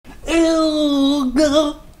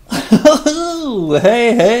Hey,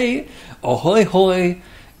 hey, ahoy, hoy,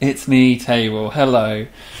 it's me, Table, hello.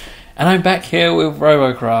 And I'm back here with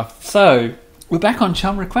Robocraft. So, we're back on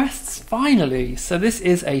Chum Requests, finally. So this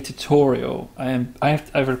is a tutorial. I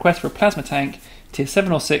have a request for a plasma tank, tier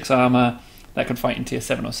 7 or 6 armor, that can fight in tier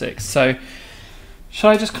 7 or 6. So, should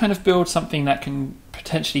I just kind of build something that can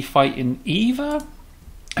potentially fight in either?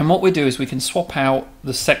 And what we do is we can swap out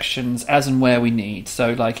the sections as and where we need.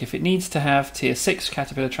 So like if it needs to have tier 6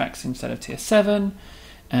 caterpillar tracks instead of tier 7,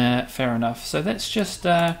 fair enough. So let's just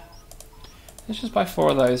buy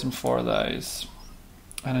 4 of those and 4 of those.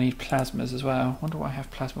 And I need plasmas as well. Wonder what I have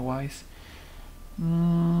plasma wise. Tier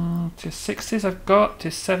 6s I've got,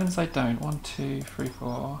 tier 7s I don't. 1, 2, 3,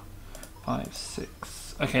 4, 5,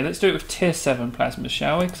 6. Okay, let's do it with tier 7 plasmas,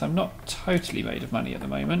 shall we? Because I'm not totally made of money at the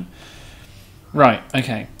moment. Right,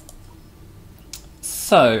 okay.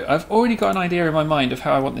 So, I've already got an idea in my mind of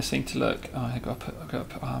how I want this thing to look. Oh, I've got to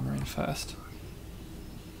put armour in first.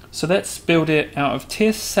 So let's build it out of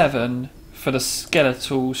tier 7 for the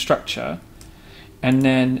skeletal structure, and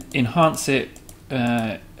then enhance it,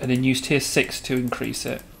 and then use tier 6 to increase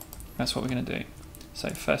it. That's what we're going to do.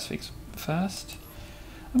 So first things first.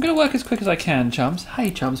 I'm going to work as quick as I can, chums.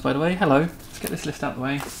 Hey chums, by the way, hello. Let's get this list out of the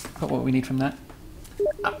way. Got what we need from that.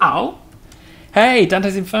 Ow! Hey,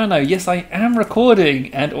 Dante's Inferno. Yes, I am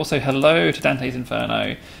recording. And also hello to Dante's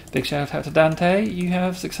Inferno. Big shout out to Dante. You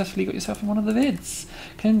have successfully got yourself in one of the vids.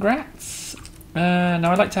 Congrats. Now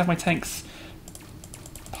I like to have my tank's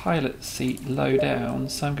pilot seat low down,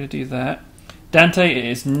 so I'm going to do that. Dante, it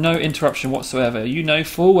is no interruption whatsoever. You know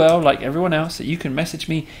full well, like everyone else, that you can message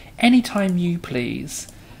me anytime you please.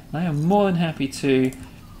 And I am more than happy to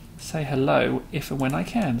say hello if and when I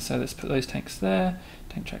can. So let's put those tanks there,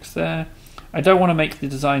 tank tracks there. I don't want to make the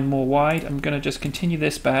design more wide. I'm going to just continue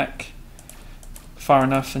this back far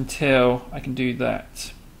enough until I can do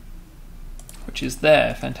that, which is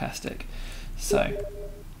there. Fantastic. So,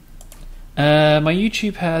 my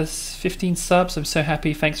YouTube has 15 subs. I'm so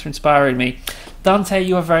happy. Thanks for inspiring me. Dante,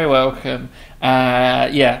 you are very welcome.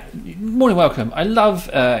 Yeah, more than welcome. I love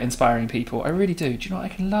inspiring people. I really do. Do you know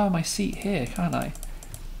what? I can lower my seat here, can't I?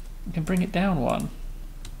 I can bring it down one.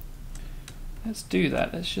 Let's do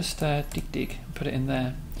that. Let's just dig and put it in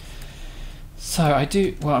there. So I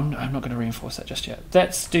do. Well, I'm not going to reinforce that just yet.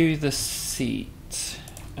 Let's do the seat.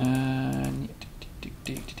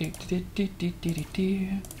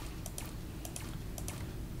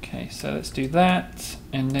 Okay, so let's do that,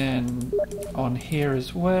 and then on here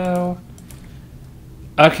as well.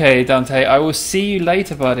 Okay, Dante, I will see you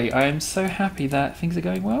later, buddy. I am so happy that things are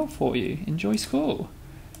going well for you. Enjoy school.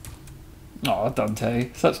 Oh, Dante,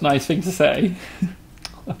 such nice thing to say.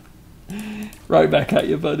 Right back at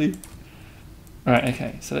you, buddy. Right,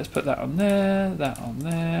 okay, so let's put that on there, that on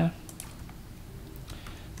there.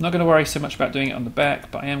 I'm not going to worry so much about doing it on the back,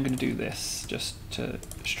 but I am going to do this just to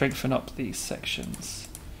strengthen up these sections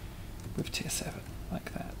with tier 7,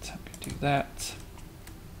 like that. I'm going to do that.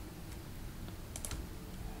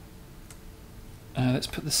 Let's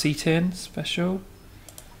put the seat in, special.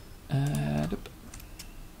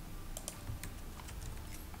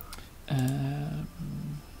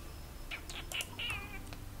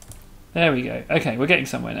 There we go. Okay, we're getting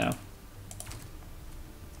somewhere now.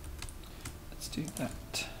 Let's do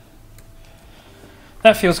that.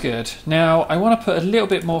 That feels good. Now, I want to put a little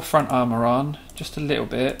bit more front armor on, just a little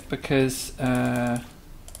bit, because as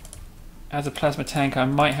a plasma tank, I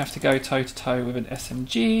might have to go toe-to-toe with an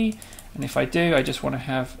SMG, and if I do, I just want to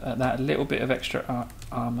have that little bit of extra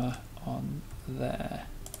armor on there.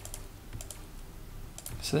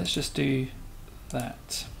 So let's just do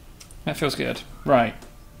that. That feels good. Right.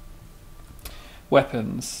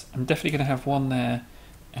 Weapons. I'm definitely going to have one there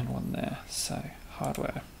and one there. So,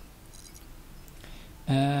 hardware.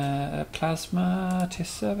 Plasma, tier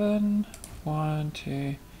 7. 1,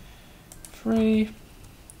 2, 3.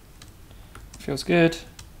 Feels good.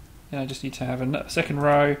 Then I just need to have a second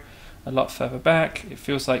row a lot further back. It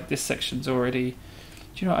feels like this section's already... Do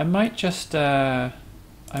you know what? I might just... I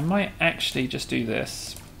might actually just do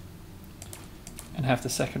this and have the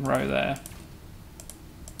second row there.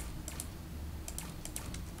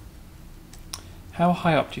 How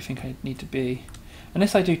high up do you think I need to be?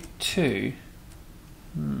 Unless I do 2.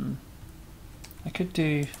 I could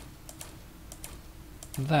do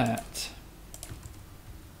that.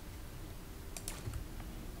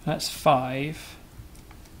 That's 5.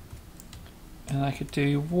 And I could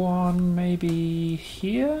do 1 maybe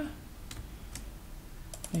here.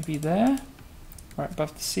 Maybe there. Right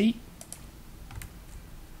above the seat.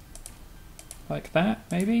 Like that,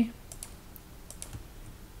 maybe.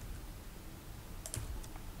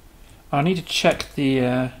 I need to check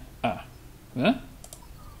the... Huh?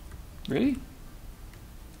 Really?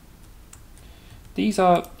 These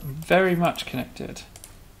are very much connected.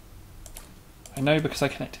 I know because I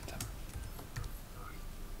connected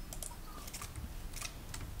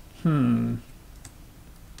them.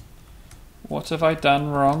 What have I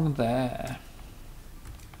done wrong there?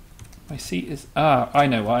 My seat is... I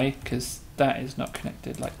know why, because that is not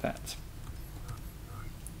connected like that.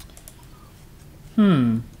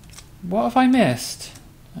 What have I missed?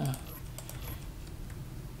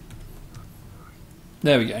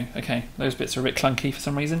 There we go. Okay, those bits are a bit clunky for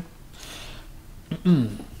some reason.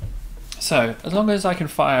 So, as long as I can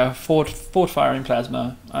fire forward firing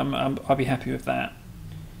plasma, I'll be happy with that.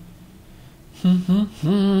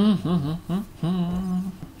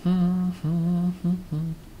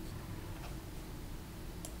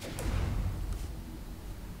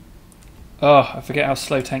 Oh, I forget how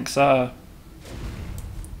slow tanks are.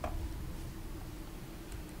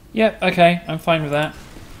 Yep, okay, I'm fine with that.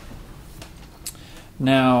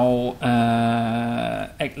 Now,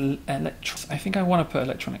 I think I want to put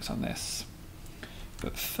electronics on this.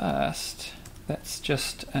 But first, let's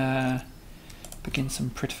just begin some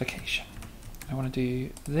prettification. I want to do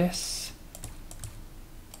this.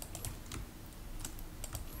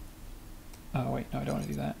 Oh wait, no, I don't want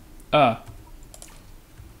to do that.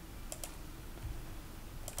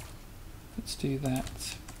 Let's do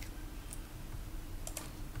that.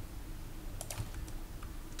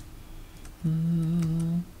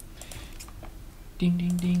 Ding, ding,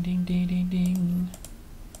 ding, ding, ding, ding, ding.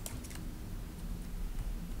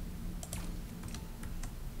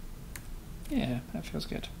 Yeah, that feels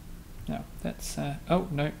good. Now, let's... oh,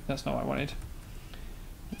 no, that's not what I wanted.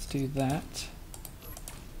 Let's do that.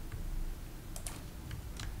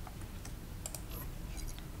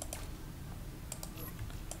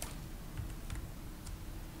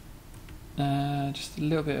 Just a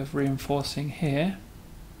little bit of reinforcing here.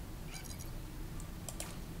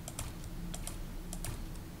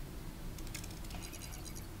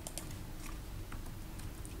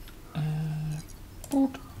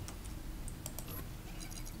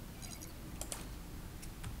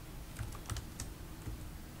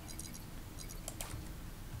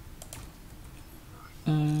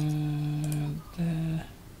 There.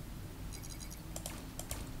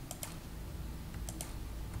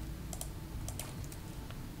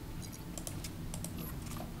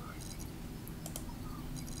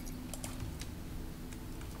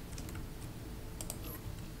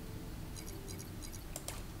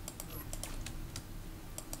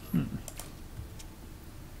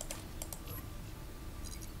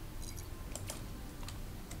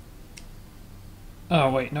 Oh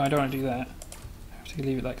wait, no, I don't want to do that. I have to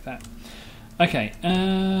leave it like that. Okay,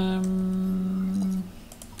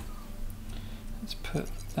 let's put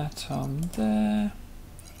that on there.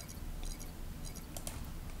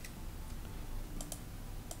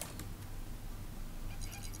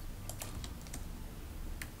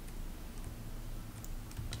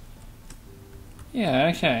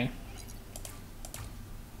 Yeah, okay.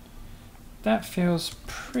 That feels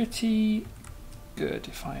pretty good,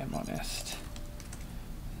 if I am honest.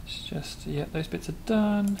 It's just, yeah, those bits are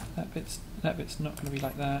done. That bit's not going to be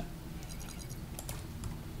like that.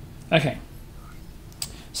 Okay.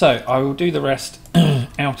 So I will do the rest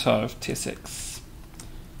out of tier 6.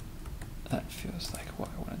 That feels like what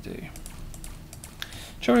I want to do.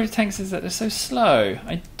 Trouble with tanks is that they're so slow.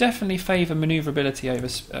 I definitely favour manoeuvrability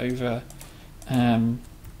over.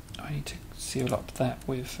 I need to seal up that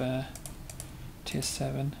with tier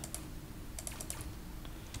 7.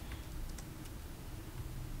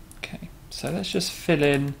 Okay, so let's just fill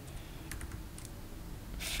in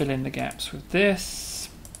the gaps with this.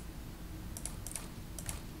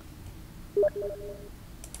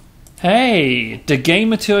 Hey, the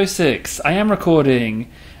Gamer 206. I am recording.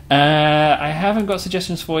 I haven't got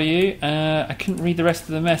suggestions for you. I couldn't read the rest of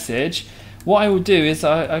the message. What I will do is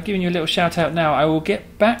I've given you a little shout out now. I will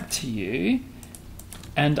get back to you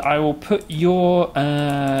and I will put your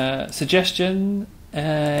suggestion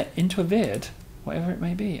into a vid, whatever it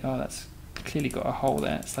may be. Oh, that's clearly got a hole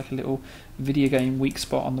there. It's like a little video game weak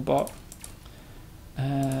spot on the bot.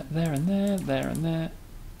 There and there, there and there.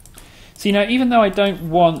 So, you know, even though I don't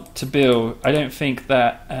want to build, I don't think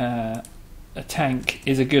that a tank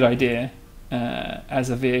is a good idea as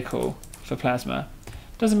a vehicle for plasma.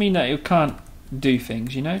 Doesn't mean that it can't do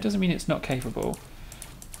things, you know? Doesn't mean it's not capable.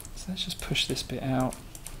 So let's just push this bit out.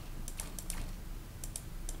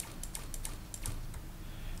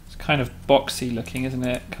 It's kind of boxy looking, isn't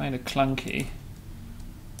it? Kind of clunky.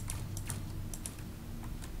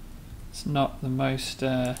 It's not the most...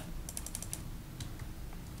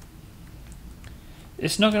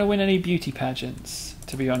 It's not going to win any beauty pageants,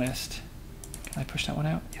 to be honest. Can I push that one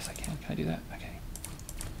out? Yes, I can. Can I do that?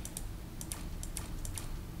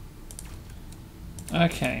 Okay.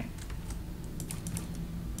 Okay.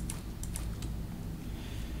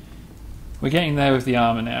 We're getting there with the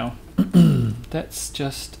armor now. Let's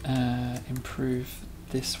just improve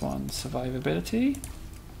this one, survivability.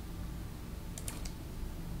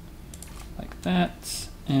 Like that,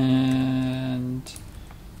 and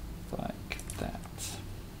like that.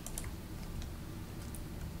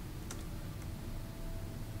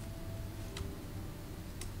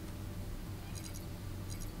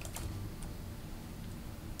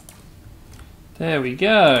 There we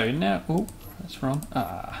go. Now, oh, that's wrong.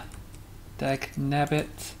 Ah, dag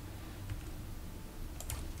nabbit.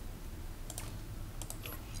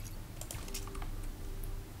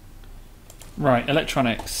 Right,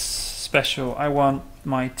 electronics special. I want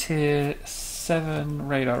my tier 7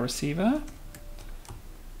 radar receiver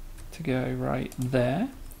to go right there,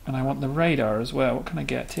 and I want the radar as well. What can I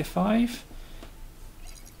get? Tier 5.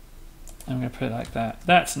 I'm going to put it like that.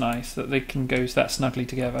 That's nice that they can go that snugly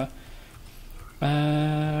together.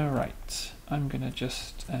 Right, I'm going to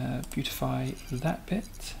just beautify that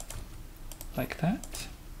bit like that.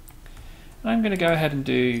 And I'm going to go ahead and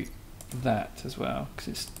do that as well, because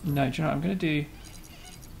it's, no, do you know what, I'm going to do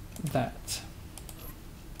that.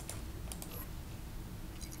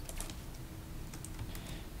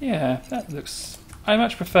 Yeah, that looks, I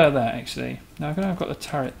much prefer that actually. Now I've got the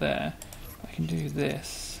turret there, I can do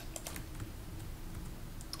this,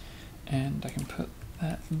 and I can put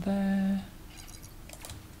that there,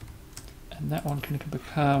 and that one can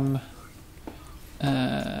become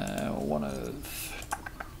one of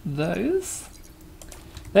those.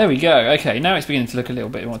 There we go. Okay, now it's beginning to look a little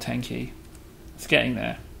bit more tanky. It's getting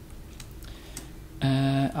there.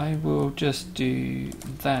 I will just do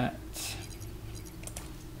that.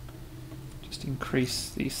 Just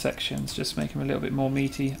increase these sections, just make them a little bit more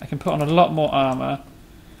meaty. I can put on a lot more armor,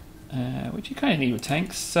 which you kind of need with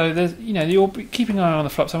tanks. So there's, you know, you're keeping an eye on the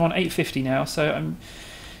flops. I'm on 850 now, so I'm,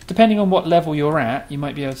 depending on what level you're at, you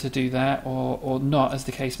might be able to do that or not, as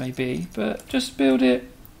the case may be. But just build it.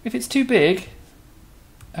 If it's too big,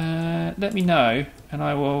 let me know, and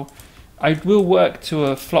I will work to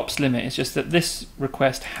a flops limit. It's just that this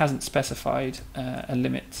request hasn't specified a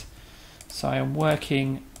limit, so I am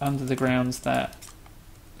working under the grounds that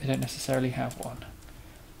they don't necessarily have one,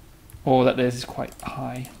 or that theirs is quite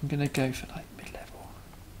high. I'm going to go for like mid-level.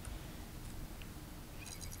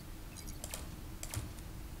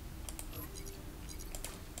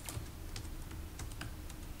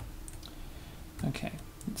 Okay,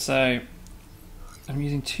 so I'm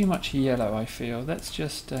using too much yellow, I feel. Let's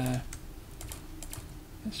just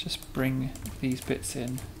bring these bits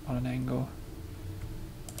in on an angle.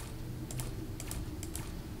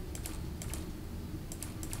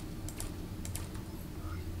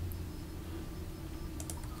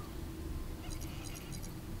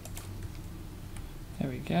 There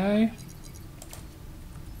we go.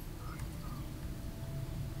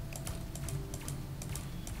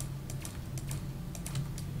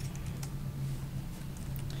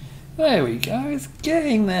 There we go, it's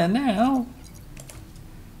getting there now.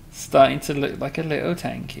 Starting to look like a little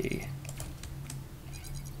tanky.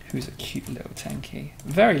 Who's a cute little tanky?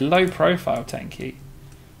 Very low profile tanky.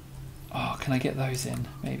 Oh, can I get those in,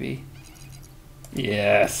 maybe?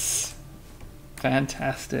 Yes.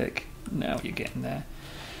 Fantastic. Now you're getting there.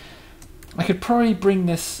 I could probably bring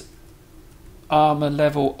this armor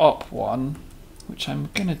level up one, which I'm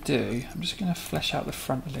going to do. I'm just going to flesh out the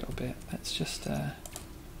front a little bit. Let's just do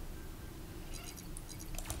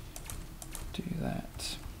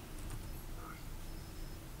that.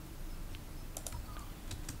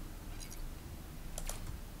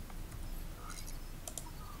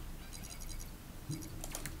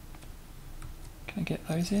 Can I get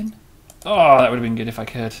those in? Oh, that would have been good if I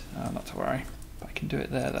could. Oh, not to worry. But I can do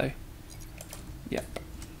it there though. Yep.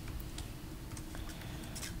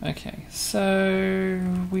 Okay, so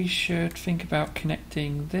we should think about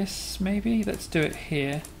connecting this maybe. Let's do it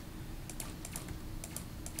here.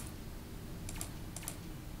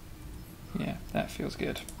 Yeah, that feels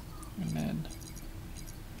good. And then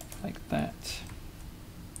like that.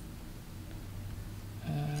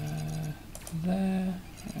 There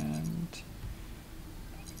and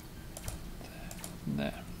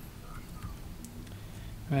there.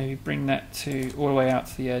 Maybe bring that to all the way out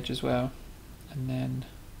to the edge as well. And then,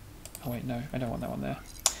 oh wait, no, I don't want that one there.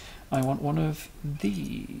 I want one of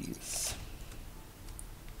these.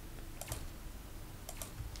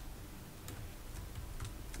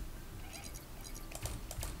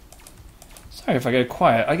 Sorry if I go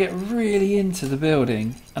quiet. I get really into the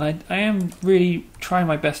building, and I am really trying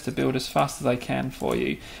my best to build as fast as I can for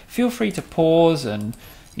you. Feel free to pause and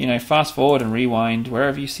fast forward and rewind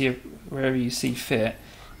wherever you see fit.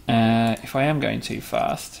 If I am going too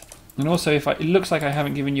fast, and also if it looks like I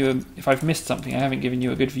haven't given you if I've missed something, I haven't given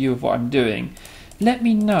you a good view of what I'm doing, let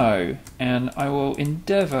me know, and I will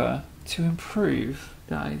endeavour to improve,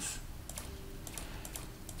 guys.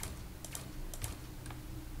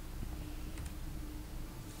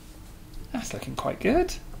 That's looking quite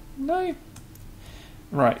good. No?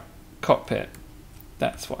 Right, cockpit.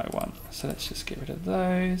 That's what I want. So let's just get rid of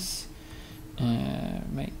those.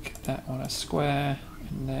 Make that one a square,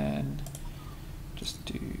 and then just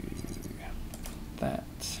do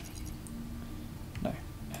that. No,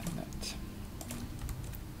 and that.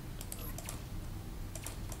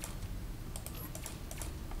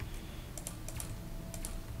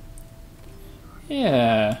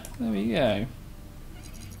 Yeah, there we go.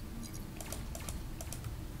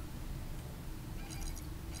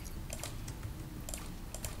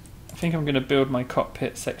 I think I'm going to build my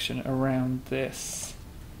cockpit section around this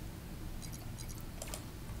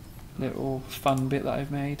little fun bit that I've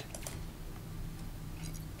made.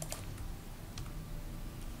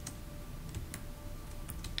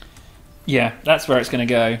 Yeah, that's where it's going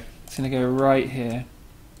to go. It's going to go right here.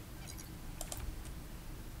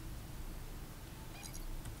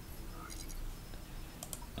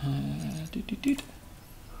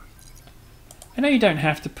 I know you don't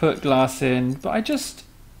have to put glass in, but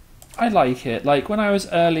I like it. Like when I was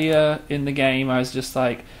earlier in the game, I was just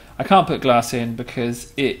like, I can't put glass in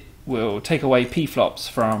because it will take away p-flops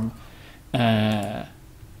from it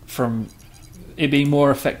being more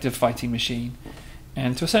effective fighting machine.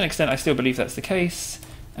 And to a certain extent, I still believe that's the case.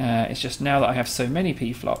 It's just now that I have so many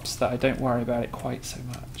p-flops that I don't worry about it quite so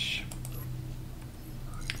much.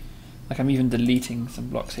 Like I'm even deleting some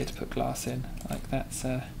blocks here to put glass in. Like that's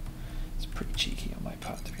it's pretty cheeky on my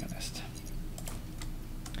part, to be honest.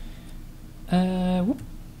 Whoop.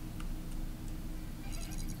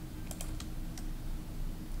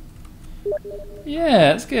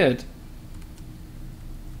 Yeah, that's good.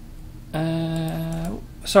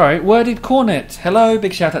 Sorry, Worded Cornet. Hello,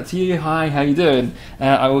 big shout out to you. Hi, how you doing?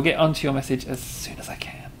 I will get onto your message as soon as I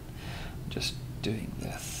can. I'm just doing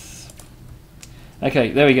this.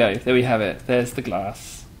 Okay, there we go. There we have it. There's the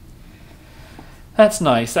glass. That's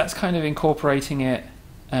nice. That's kind of incorporating it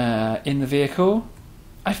in the vehicle.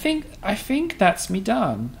 I think that's me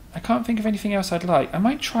done. I can't think of anything else I'd like. I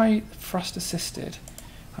might try thrust assisted.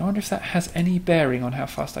 I wonder if that has any bearing on how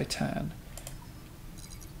fast I turn.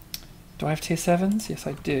 Do I have tier 7s? Yes,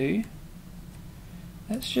 I do.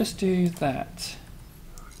 Let's just do that.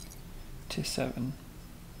 Tier 7.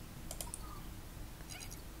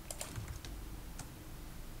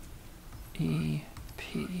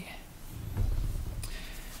 EP.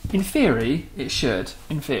 In theory, it should.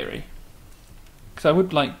 In theory. Because I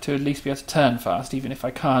would like to at least be able to turn fast, even if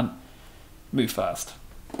I can't move fast.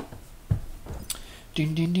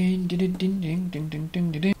 Ding, ding, ding, ding, ding, ding, ding, ding,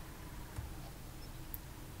 ding, ding.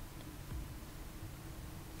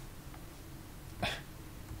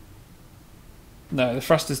 No, the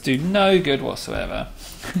thrusters do no good whatsoever.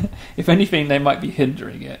 If anything, they might be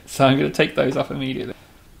hindering it. So I'm going to take those off immediately.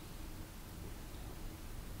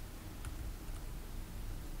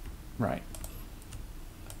 Right.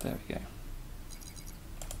 There we go.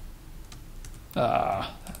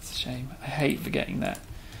 Ah, that's a shame. I hate forgetting that.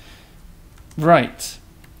 Right.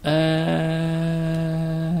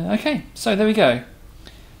 Okay, so there we go.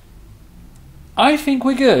 I think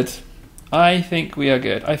we're good. I think we are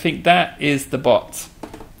good. I think that is the bot.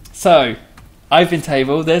 So, I've been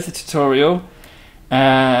Table. There's the tutorial.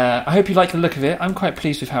 I hope you like the look of it. I'm quite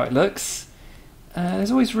pleased with how it looks.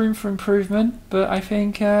 There's always room for improvement, but I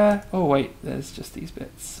think... oh wait, there's just these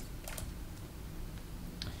bits.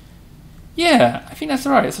 Yeah, I think that's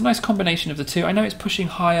alright. It's a nice combination of the two. I know it's pushing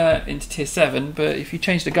higher into tier 7, but if you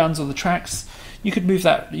change the guns or the tracks, you could move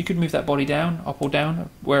that body down, up or down,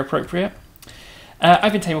 where appropriate.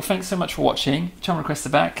 I've been Table. Thanks so much for watching. Channel requests are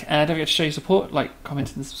back. Don't forget to show your support, like,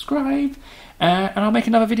 comment and subscribe. And I'll make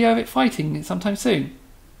another video of it fighting sometime soon.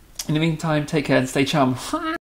 In the meantime, take care and stay chum.